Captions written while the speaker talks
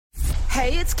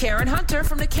Hey, it's Karen Hunter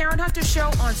from The Karen Hunter Show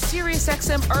on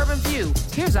SiriusXM Urban View.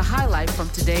 Here's a highlight from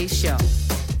today's show.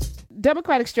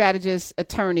 Democratic strategist,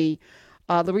 attorney,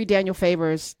 Laurie Daniel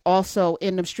Favors, also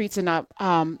in the streets. And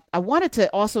I wanted to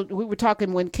also, we were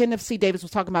talking when Kenneth C. Davis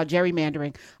was talking about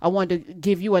gerrymandering. I wanted to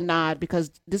give you a nod because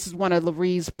this is one of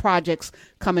Laurie's projects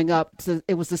coming up. So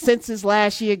it was the census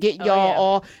last year, getting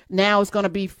all. Now it's going to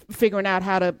be figuring out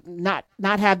how to not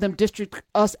have them district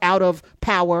us out of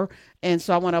power. And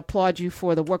so I want to applaud you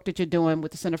for the work that you're doing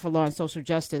with the Center for Law and Social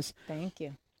Justice. Thank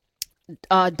you.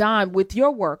 Don, with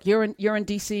your work, you're in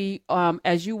D.C.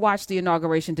 As you watched the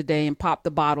inauguration today and popped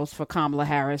the bottles for Kamala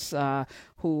Harris,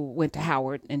 who went to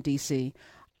Howard in D.C.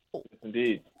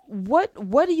 Indeed. What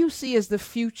do you see as the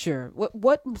future?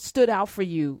 What stood out for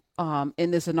you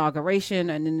in this inauguration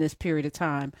and in this period of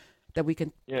time that we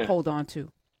can hold on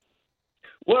to?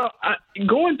 Well,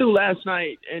 going through last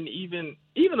night and even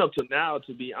up to now,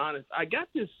 to be honest, I got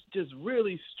this just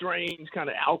really strange kind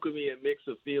of alchemy and mix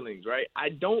of feelings, right? I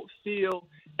don't feel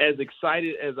as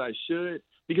excited as I should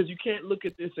because you can't look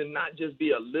at this and not just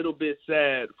be a little bit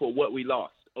sad for what we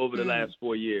lost over the last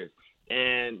 4 years,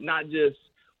 and not just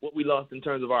what we lost in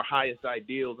terms of our highest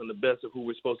ideals and the best of who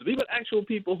we're supposed to be, but actual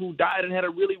people who died and had a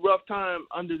really rough time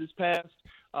under this past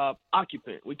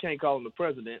occupant. We can't call him the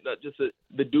president, just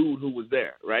the dude who was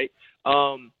there, right?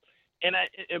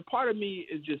 And part of me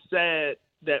is just sad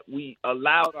that we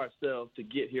allowed ourselves to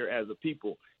get here as a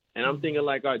people. And I'm thinking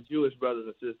like our Jewish brothers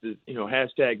and sisters,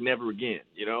 hashtag never again,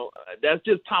 that's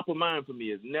just top of mind for me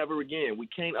is never again. We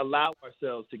can't allow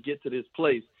ourselves to get to this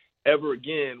place ever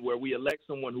again where we elect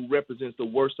someone who represents the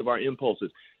worst of our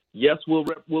impulses. Yes,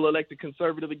 we'll elect a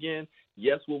conservative again.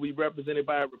 Yes, we'll be represented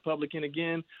by a Republican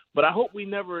again. But I hope we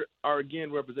never are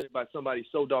again represented by somebody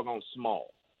so doggone small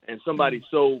and somebody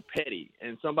so petty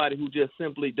and somebody who just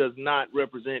simply does not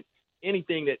represent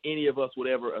anything that any of us would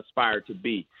ever aspire to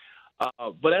be.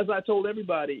 But as I told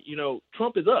everybody,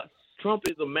 Trump is us. Trump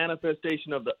is a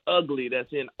manifestation of the ugly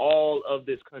that's in all of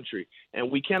this country.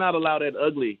 And we cannot allow that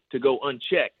ugly to go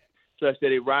unchecked, such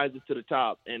that it rises to the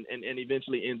top and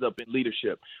eventually ends up in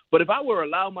leadership. But if I were to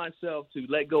allow myself to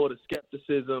let go of the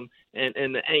skepticism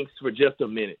and the angst for just a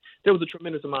minute, there was a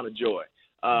tremendous amount of joy.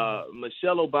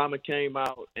 Michelle Obama came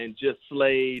out and just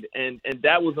slayed, and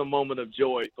that was a moment of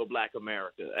joy for Black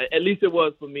America. At least it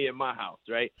was for me in my house,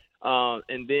 right?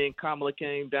 And then Kamala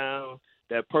came down,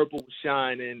 that purple was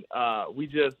shining. We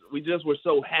just were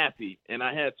so happy. And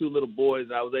I had two little boys,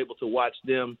 and I was able to watch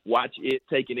it,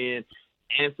 take it in,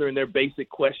 answering their basic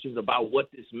questions about what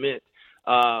this meant,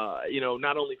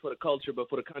 not only for the culture but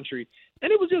for the country.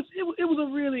 And it was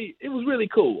really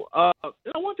cool.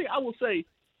 One thing I will say,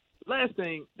 last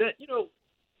thing, that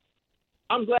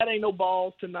I'm glad ain't no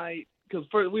balls tonight because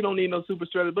we don't need no super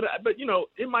spreaders. But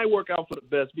it might work out for the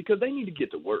best because they need to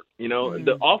get to work.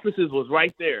 The offices was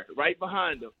right there, right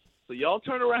behind them. So y'all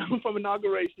turn around from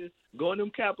inauguration, go in them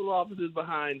Capitol offices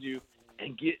behind you,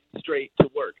 and get straight to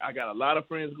work. I got a lot of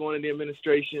friends going in the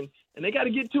administration, and they got to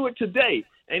get to it today.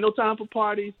 Ain't no time for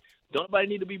parties. Don't nobody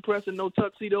need to be pressing no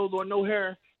tuxedos or no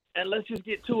hair, and let's just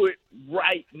get to it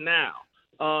right now.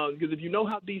 Because if you know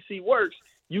how D.C. works,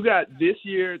 you got this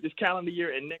year, this calendar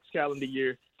year, and next calendar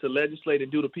year to legislate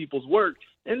and do the people's work,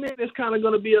 and then it's kind of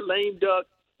going to be a lame duck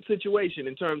situation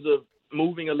in terms of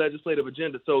moving a legislative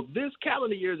agenda. So this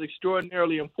calendar year is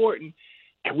extraordinarily important,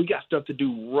 and we got stuff to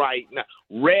do right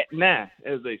now,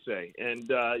 as they say.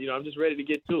 And, I'm just ready to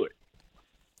get to it.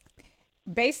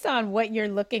 Based on what you're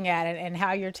looking at and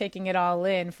how you're taking it all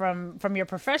in from your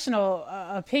professional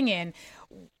opinion,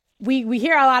 we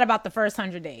hear a lot about the first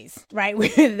 100 days, right?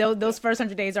 Those first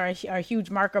 100 days are a huge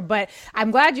marker. But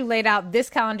I'm glad you laid out this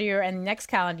calendar year and next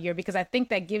calendar year, because I think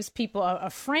that gives people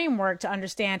a framework to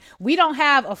understand we don't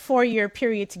have a 4-year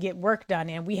period to get work done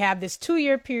in. We have this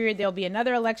 2-year period. There'll be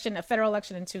another election, a federal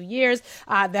election in 2 years.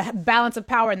 The balance of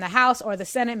power in the House or the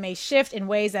Senate may shift in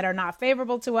ways that are not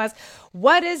favorable to us.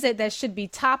 What is it that should be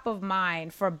top of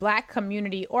mind for Black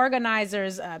community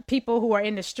organizers, people who are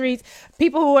in the streets,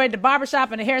 people who are at the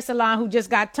barbershop and the hair salon who just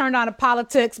got turned on to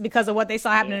politics because of what they saw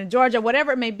happening in Georgia,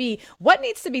 whatever it may be? What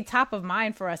needs to be top of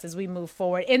mind for us as we move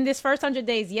forward in this first 100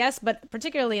 days? Yes, but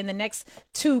particularly in the next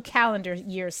 2 calendar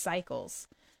year cycles.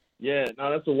 Yeah,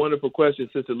 no, that's a wonderful question,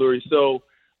 Sister Lurie. So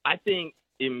I think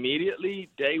immediately,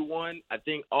 day one, I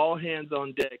think all hands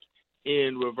on deck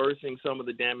in reversing some of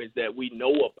the damage that we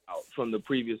know about from the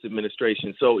previous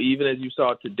administration. So even as you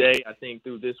saw today, I think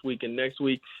through this week and next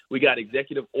week, we got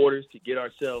executive orders to get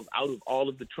ourselves out of all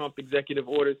of the Trump executive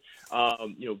orders,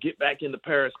 get back in the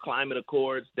Paris Climate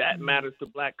Accords. That matters to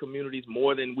Black communities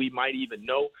more than we might even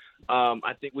know.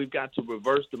 I think we've got to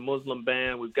reverse the Muslim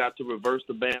ban. We've got to reverse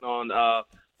the ban on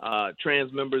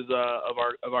trans members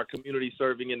of our community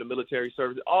serving in the military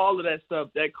service, all of that stuff,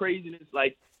 that craziness,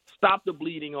 like stop the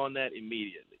bleeding on that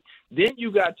immediately. Then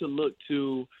you got to look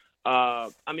to,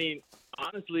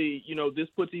 honestly, this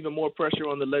puts even more pressure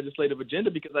on the legislative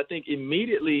agenda, because I think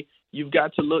immediately you've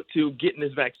got to look to getting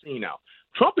this vaccine out.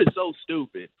 Trump is so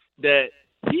stupid that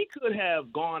he could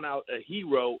have gone out a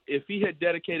hero if he had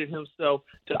dedicated himself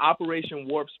to Operation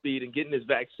Warp Speed and getting his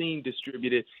vaccine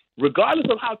distributed, regardless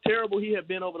of how terrible he had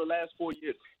been over the last 4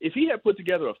 years. If he had put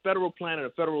together a federal plan and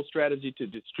a federal strategy to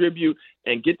distribute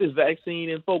and get this vaccine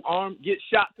in folk arms, get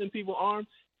shots in people's arms,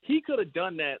 he could have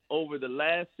done that over the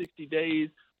last 60 days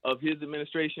of his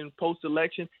administration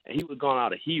post-election, and he would have gone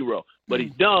out a hero. But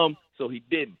he's dumb, so he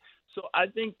didn't. So I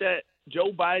think that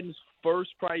Joe Biden's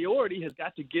first priority has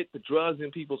got to get the drugs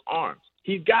in people's arms.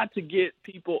 He's got to get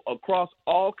people across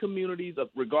all communities,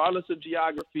 regardless of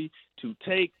geography, to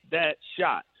take that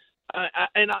shot.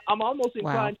 I'm almost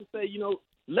inclined to say,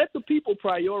 let the people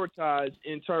prioritize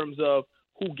in terms of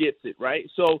who gets it, right?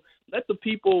 So let the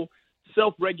people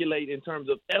self-regulate in terms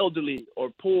of elderly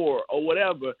or poor or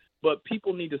whatever, but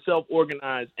people need to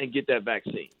self-organize and get that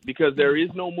vaccine, because there is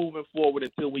no moving forward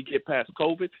until we get past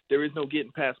COVID. There is no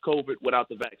getting past COVID without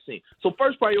the vaccine. So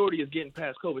first priority is getting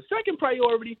past COVID. Second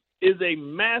priority is a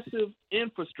massive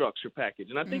infrastructure package.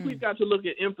 And I think we've got to look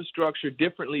at infrastructure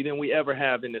differently than we ever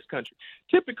have in this country.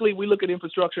 Typically, we look at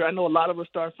infrastructure. I know a lot of us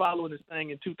started following this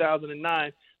thing in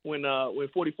 2009 when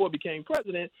 44 became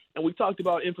president, and we talked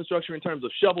about infrastructure in terms of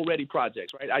shovel-ready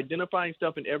projects, right? Identifying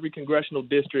stuff in every congressional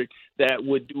district that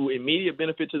would do immediate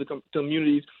benefit to the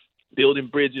communities, building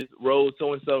bridges, roads,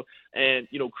 so-and-so, and,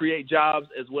 create jobs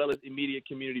as well as immediate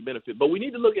community benefit. But we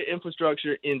need to look at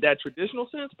infrastructure in that traditional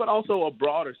sense, but also a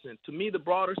broader sense. To me, the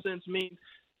broader sense means,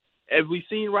 as we've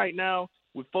seen right now,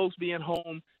 with folks being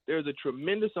home, there's a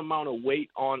tremendous amount of weight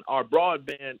on our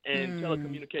broadband and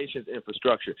telecommunications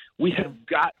infrastructure. We have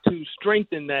got to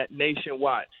strengthen that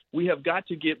nationwide. We have got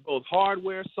to get both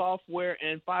hardware, software,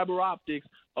 and fiber optics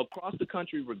across the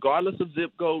country, regardless of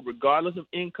zip code, regardless of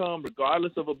income,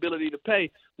 regardless of ability to pay.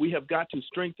 We have got to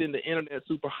strengthen the internet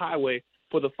superhighway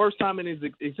for the first time in its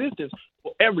existence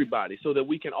for everybody, so that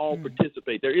we can all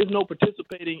participate. There is no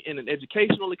participating in an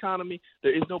educational economy.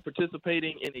 There is no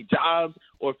participating in a jobs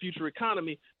or future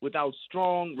economy without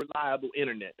strong, reliable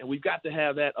internet. And we've got to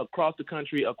have that across the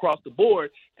country, across the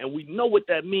board. And we know what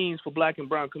that means for black and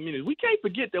brown communities. We can't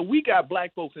forget that we got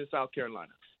black folks in South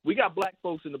Carolina. We got black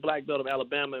folks in the black belt of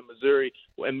Alabama and Missouri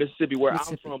and Mississippi, where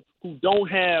I'm from, who don't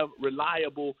have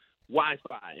reliable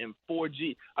Wi-Fi and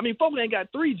 4G. I mean, folks ain't got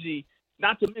 3G,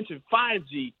 not to mention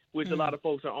 5G, which a lot of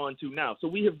folks are on to now. So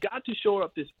we have got to shore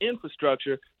up this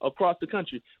infrastructure across the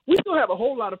country. We still have a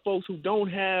whole lot of folks who don't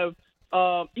have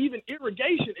even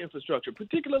irrigation infrastructure,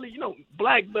 particularly,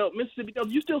 Black Belt, Mississippi.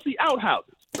 You still see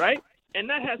outhouses, right? And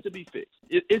that has to be fixed.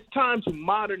 It's time to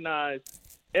modernize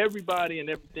everybody and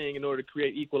everything in order to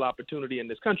create equal opportunity in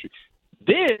this country.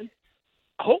 Then,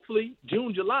 hopefully,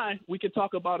 June, July, we can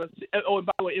talk about and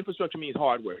by the way, infrastructure means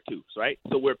hardware too, right?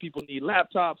 So where people need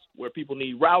laptops, where people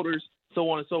need routers, so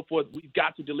on and so forth, we've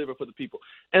got to deliver for the people.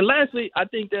 And lastly, I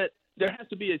think that there has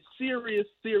to be a serious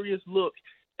look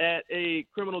at a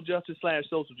criminal justice /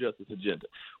 social justice agenda.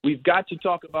 We've got to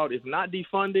talk about, if not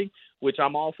defunding, which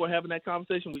I'm all for having that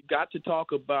conversation, we've got to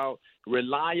talk about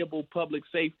reliable public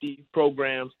safety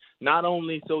programs, not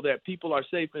only so that people are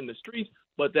safe in the streets,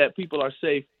 but that people are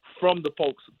safe from the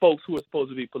folks who are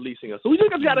supposed to be policing us. So we just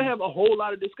got to have a whole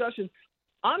lot of discussion.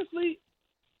 Honestly,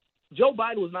 Joe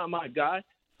Biden was not my guy.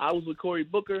 I was with Cory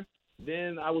Booker.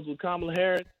 Then I was with Kamala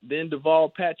Harris. Then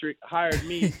Deval Patrick hired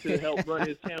me to help run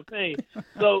his campaign.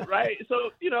 So, right.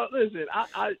 So, listen,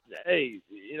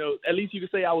 at least you can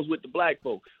say I was with the black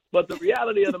folk. But the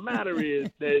reality of the matter is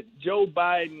that Joe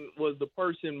Biden was the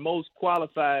person most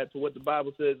qualified for what the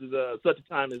Bible says is such a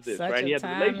time as this, right? He had the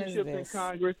relationships in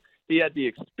Congress. He had the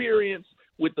experience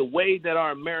with the way that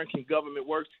our American government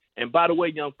works. And by the way,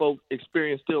 young folks,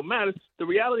 experience still matters. The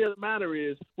reality of the matter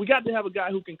is we got to have a guy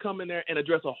who can come in there and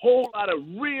address a whole lot of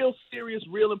real serious,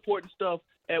 real important stuff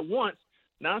at once.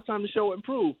 Now it's time to show and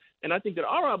prove. And I think that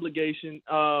our obligation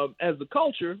as the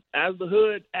culture, as the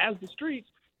hood, as the streets,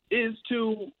 is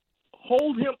to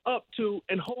hold him up to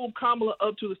and hold Kamala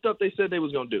up to the stuff they said they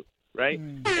was going to do, right?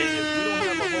 And we don't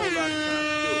have a whole lot of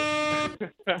time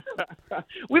to do it.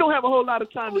 We don't have a whole lot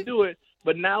of time to do it,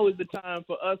 but now is the time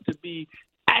for us to be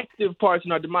active parts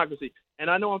in our democracy. And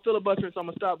I know I'm filibustering, so I'm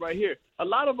going to stop right here. A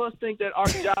lot of us think that our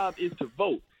job is to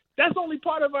vote. That's only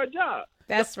part of our job.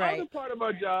 That's right. The other part of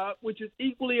our job, which is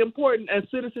equally important as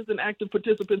citizens and active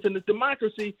participants in this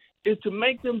democracy, is to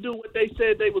make them do what they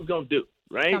said they was going to do,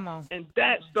 right? Come on. And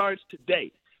that starts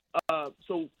today.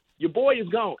 So your boy is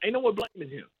gone. Ain't no more blaming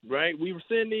him, right? We were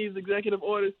seeing these executive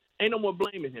orders. Ain't no more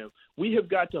blaming him. We have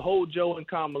got to hold Joe and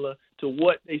Kamala to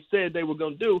what they said they were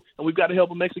going to do, and we've got to help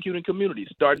them execute in communities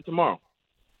starting tomorrow.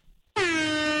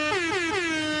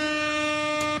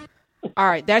 All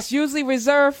right, that's usually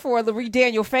reserved for the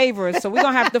Daniel Favors, so we're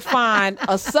going to have to find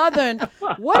a Southern.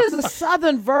 What is the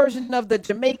Southern version of the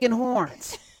Jamaican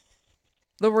horns?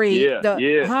 Yeah.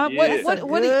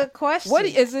 Good question. What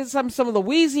is it? Some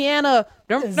Louisiana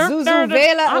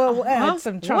Zuzuvela or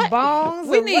some trombones?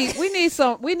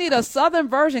 We need a Southern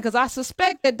version because I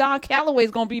suspect that Don Calloway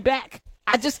is going to be back.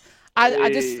 I just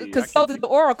consulted the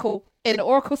Oracle, and the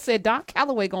Oracle said Don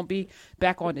Calloway going to be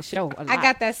back on the show. I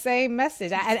got that same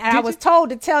message. I was told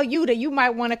to tell you that you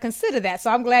might want to consider that. So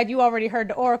I'm glad you already heard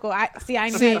the Oracle. I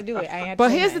ain't going to do it.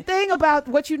 But here's the thing about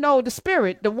what the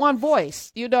spirit, the one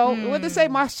voice. When they say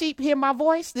my sheep hear my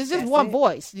voice, there's just one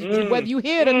voice. Whether you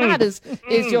hear it or not is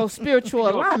your spiritual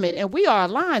alignment. And we are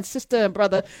aligned, sister and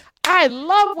brother. I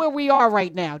love where we are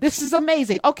right now. This is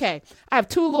amazing. Okay, I have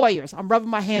two lawyers. I'm rubbing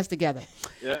my hands together.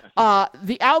 Yeah.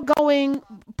 The outgoing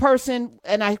person,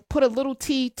 and I put a little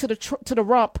T to the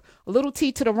rump, a little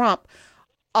T to the rump.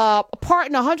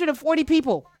 Pardoned 140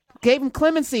 people, gave him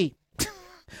clemency.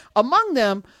 Among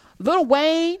them, Lil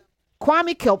Wayne,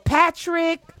 Kwame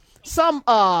Kilpatrick, some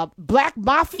black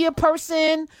mafia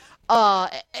person.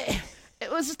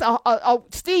 It was just a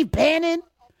Steve Bannon.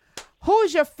 Who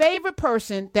is your favorite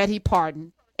person that he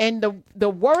pardoned, and the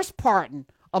worst pardon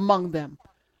among them?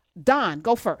 Don,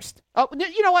 go first. Oh,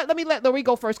 you know what? Let me let Lori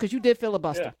go first because you did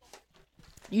filibuster. Yeah.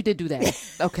 You did do that.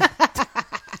 Okay.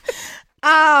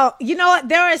 Oh, you know what?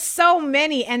 There are so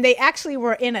many, and they actually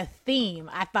were in a theme,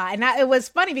 I thought. And it was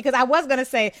funny because I was going to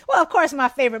say, well, of course, my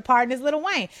favorite pardon is Lil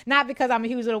Wayne. Not because I'm a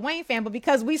huge Lil Wayne fan, but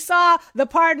because we saw the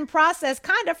pardon process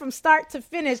kind of from start to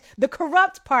finish, the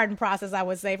corrupt pardon process, I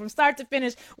would say, from start to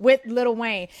finish with Lil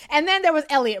Wayne. And then there was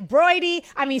Elliot Broidy.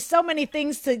 I mean, so many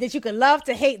things that you could love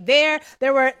to hate there.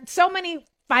 There were so many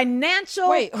financial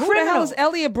Wait, who criminals. the hell is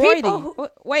Elliot Broidy?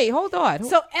 Wait, hold on.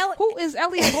 Who is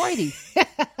Elliot Broidy?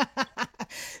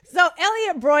 So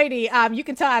Elliot Broidy, you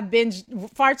can tell I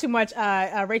binged far too much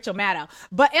Rachel Maddow,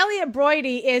 but Elliot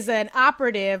Broidy is an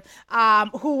operative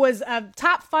who was a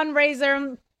top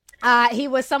fundraiser. He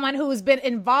was someone who's been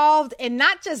involved in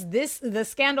not just the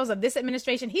scandals of this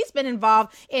administration. He's been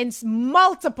involved in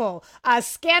multiple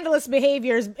scandalous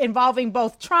behaviors involving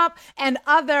both Trump and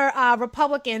other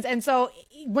Republicans. And so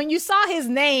when you saw his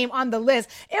name on the list,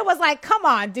 it was like, come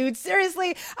on, dude,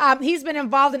 seriously. He's been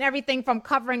involved in everything from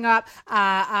covering up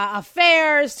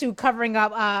affairs to covering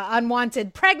up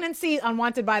unwanted pregnancy,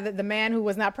 unwanted by the man who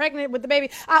was not pregnant with the baby,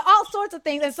 all sorts of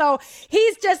things. And so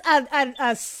he's just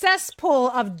a cesspool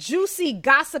of juicy,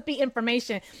 gossipy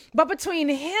information. But between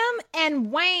him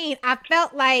and Wayne, I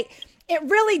felt like it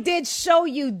really did show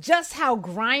you just how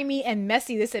grimy and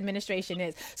messy this administration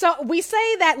is. So we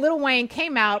say that Lil Wayne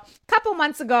came out a couple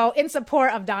months ago in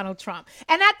support of Donald Trump.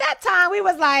 And at that time, we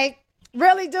was like,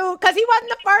 really, dude? Because he wasn't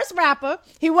the first rapper.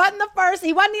 He wasn't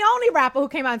the only rapper who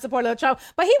came out in support of Lil Trump.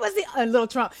 But he was Lil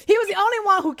Trump. He was the only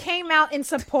one who came out in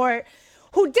support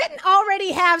who didn't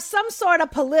already have some sort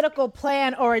of political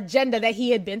plan or agenda that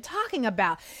he had been talking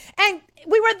about. And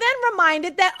we were then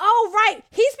reminded that, oh, right,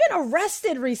 he's been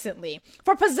arrested recently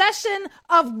for possession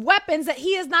of weapons that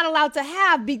he is not allowed to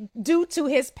have due to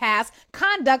his past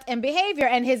conduct and behavior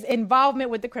and his involvement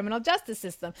with the criminal justice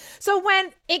system. So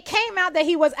when it came out that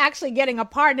he was actually getting a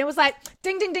pardon, it was like,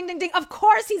 ding, ding, ding, ding, ding. Of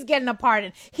course he's getting a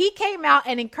pardon. He came out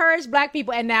and encouraged Black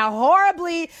people, and now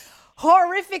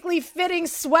horrifically fitting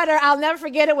sweater. I'll never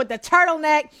forget it, with the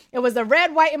turtleneck. It was the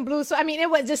red, white, and blue. So, I mean, it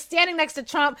was just standing next to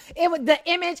Trump. The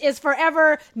image is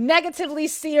forever negatively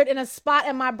seared in a spot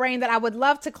in my brain that I would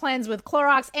love to cleanse with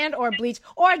Clorox and or bleach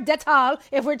or Dettol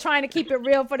if we're trying to keep it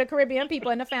real for the Caribbean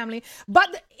people and the family.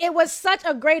 But it was such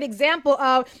a great example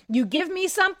of, you give me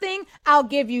something, I'll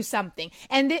give you something.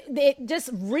 And it just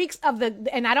reeks of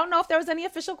and I don't know if there was any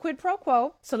official quid pro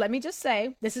quo. So let me just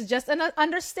say, this is just an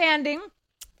understanding.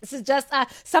 This is just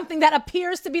something that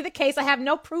appears to be the case. I have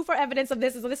no proof or evidence of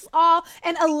this. So this is all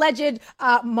an alleged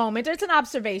moment. It's an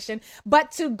observation.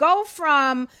 But to go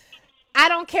from, I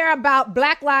don't care about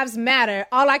Black Lives Matter,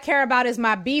 all I care about is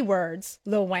my B words,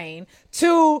 Lil Wayne,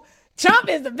 to Trump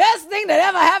is the best thing that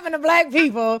ever happened to Black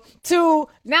people, to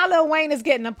now Lil Wayne is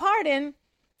getting a pardon.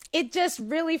 it just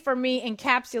really, for me,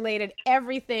 encapsulated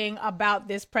everything about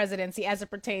this presidency as it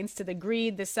pertains to the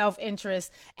greed, the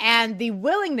self-interest, and the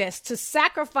willingness to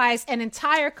sacrifice an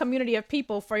entire community of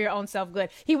people for your own self-good.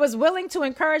 He was willing to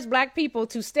encourage Black people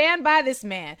to stand by this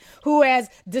man who has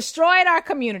destroyed our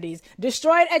communities,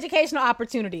 destroyed educational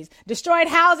opportunities, destroyed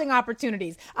housing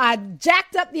opportunities,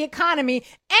 jacked up the economy,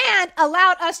 and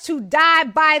allowed us to die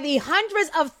by the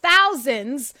hundreds of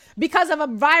thousands because of a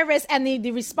virus and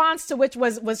the response to which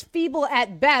was feeble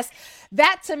at best.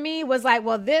 That to me was like,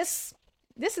 well, this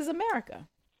is America.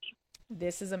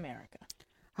 This is America.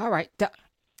 All right.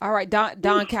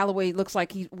 Don Calloway looks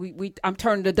like I'm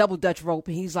turning the double Dutch rope,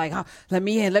 and he's like, let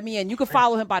me in. You can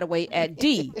follow him, by the way, at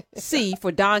DC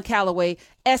for Don Calloway,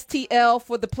 STL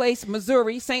for the place,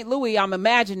 Missouri, St. Louis, I'm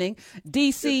imagining,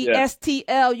 DC,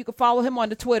 STL. You can follow him on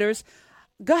the Twitters.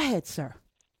 Go ahead, sir.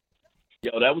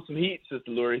 Yo, that was some heat,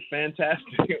 Sister Lori.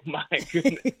 Fantastic. My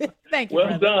goodness. Thank you, well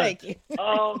brother. done. Thank you.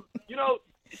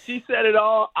 She said it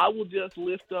all. I will just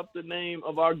lift up the name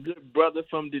of our good brother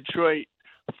from Detroit,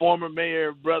 former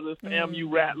mayor, brother,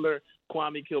 FAMU Rattler,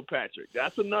 Kwame Kilpatrick.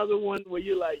 That's another one where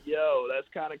you're like, yo, that's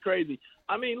kind of crazy.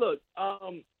 I mean, look,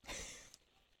 how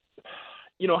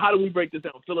do we break this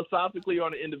down? Philosophically or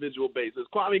on an individual basis?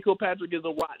 Kwame Kilpatrick is a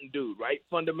rotten dude, right?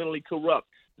 Fundamentally corrupt.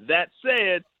 That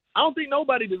said, I don't think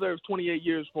nobody deserves 28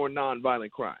 years for a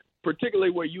nonviolent crime,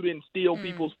 particularly where you didn't steal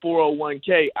people's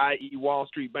 401k, i.e. Wall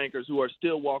Street bankers who are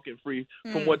still walking free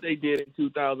from what they did in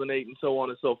 2008 and so on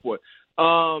and so forth.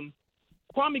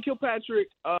 Kwame Kilpatrick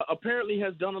apparently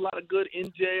has done a lot of good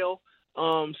in jail,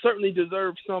 certainly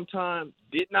deserved some time,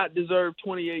 did not deserve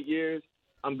 28 years.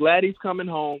 I'm glad he's coming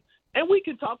home. And we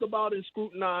can talk about and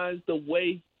scrutinize the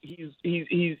way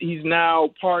he's now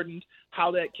pardoned,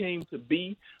 how that came to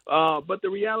be. But the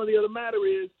reality of the matter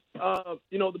is,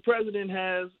 the president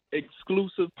has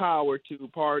exclusive power to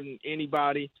pardon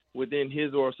anybody within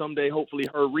his or someday, hopefully,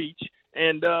 her reach.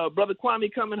 And Brother Kwame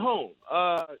coming home,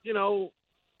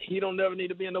 he don't never need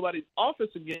to be in nobody's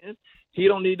office again. He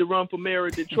don't need to run for mayor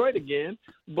of Detroit again.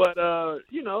 But, I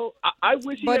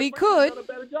wish he could done a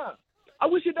better job. I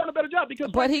wish he'd done a better job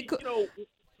because he could.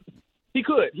 He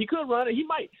could run it. He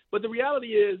might. But the reality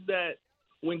is that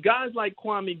when guys like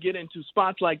Kwame get into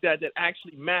spots like that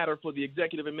actually matter for the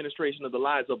executive administration of the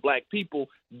lives of Black people,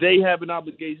 they have an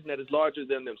obligation that is larger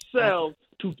than themselves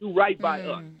to do right by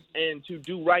us and to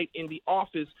do right in the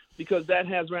office, because that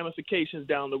has ramifications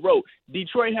down the road.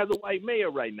 Detroit has a white mayor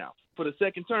right now for the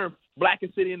second term,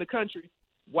 blackest city in the country,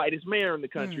 whitest mayor in the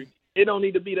country. It don't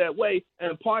need to be that way,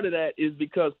 and part of that is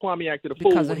because Kwame acted a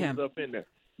fool when he was up in there.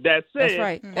 That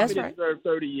said, Kwame deserved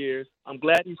 30 years. I'm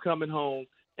glad he's coming home,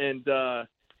 and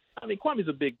Kwame's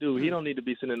a big dude. He don't need to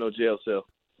be sitting in no jail cell.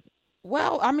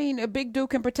 Well, a big dude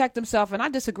can protect himself, and I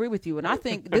disagree with you. And I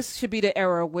think this should be the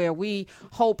era where we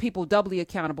hold people doubly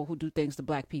accountable who do things to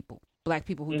Black people. Black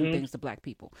people who do things to Black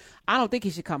people. I don't think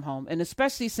he should come home, and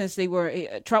especially since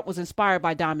Trump was inspired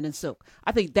by Diamond and Silk.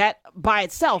 I think that by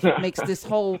itself makes this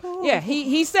whole.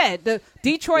 He said the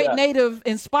Detroit native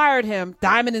inspired him,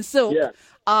 Diamond and Silk,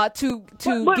 Let's keep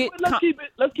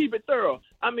it thorough.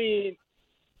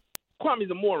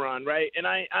 Kwame's a moron, right? And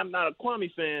I'm not a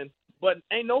Kwame fan, but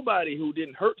ain't nobody who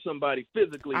didn't hurt somebody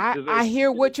physically. I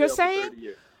hear what you're saying.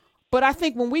 But I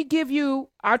think when we give you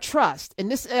our trust,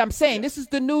 and this is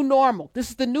the new normal. This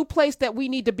is the new place that we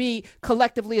need to be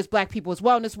collectively as Black people. It's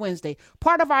Wellness Wednesday.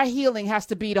 Part of our healing has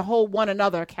to be to hold one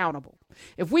another accountable.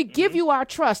 If we give you our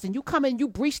trust and you come in, you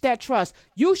breach that trust,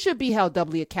 you should be held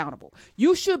doubly accountable.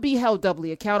 You should be held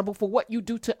doubly accountable for what you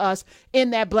do to us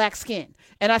in that Black skin.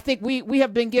 And I think we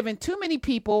have been giving too many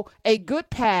people a good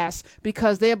pass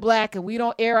because they're Black and we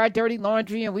don't air our dirty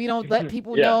laundry and we don't let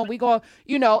people know. We go,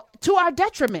 to our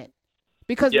detriment.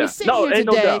 Because we sit here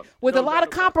today with a lot of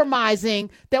compromising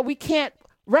that we can't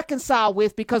reconcile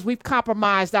with because we've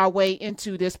compromised our way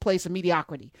into this place of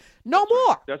mediocrity. No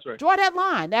more. That's right. Draw that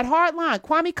line, that hard line.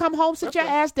 Kwame, come home, sit your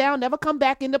ass down, never come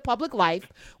back into public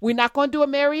life. We're not going to do a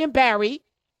Marion Barry,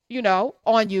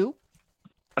 on you.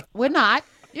 We're not,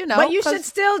 But you should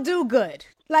still do good.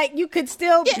 Like, you could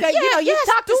still, you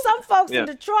talk to some folks in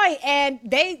Detroit and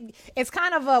it's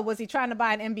kind of was he trying to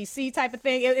buy an NBC type of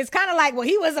thing? It's kind of like, well,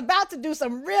 he was about to do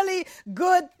some really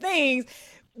good things.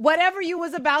 Whatever you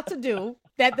was about to do,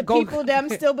 that the people them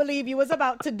still believe you was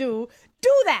about to do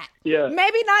that. Yeah.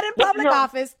 Maybe not in public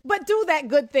office, but do that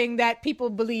good thing that people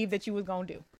believe that you was going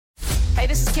to do. Hey,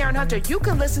 this is Karen Hunter. You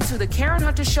can listen to The Karen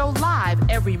Hunter Show live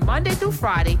every Monday through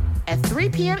Friday at 3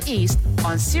 p.m. East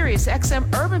on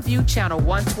SiriusXM Urban View Channel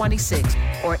 126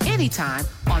 or anytime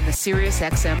on the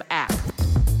SiriusXM app.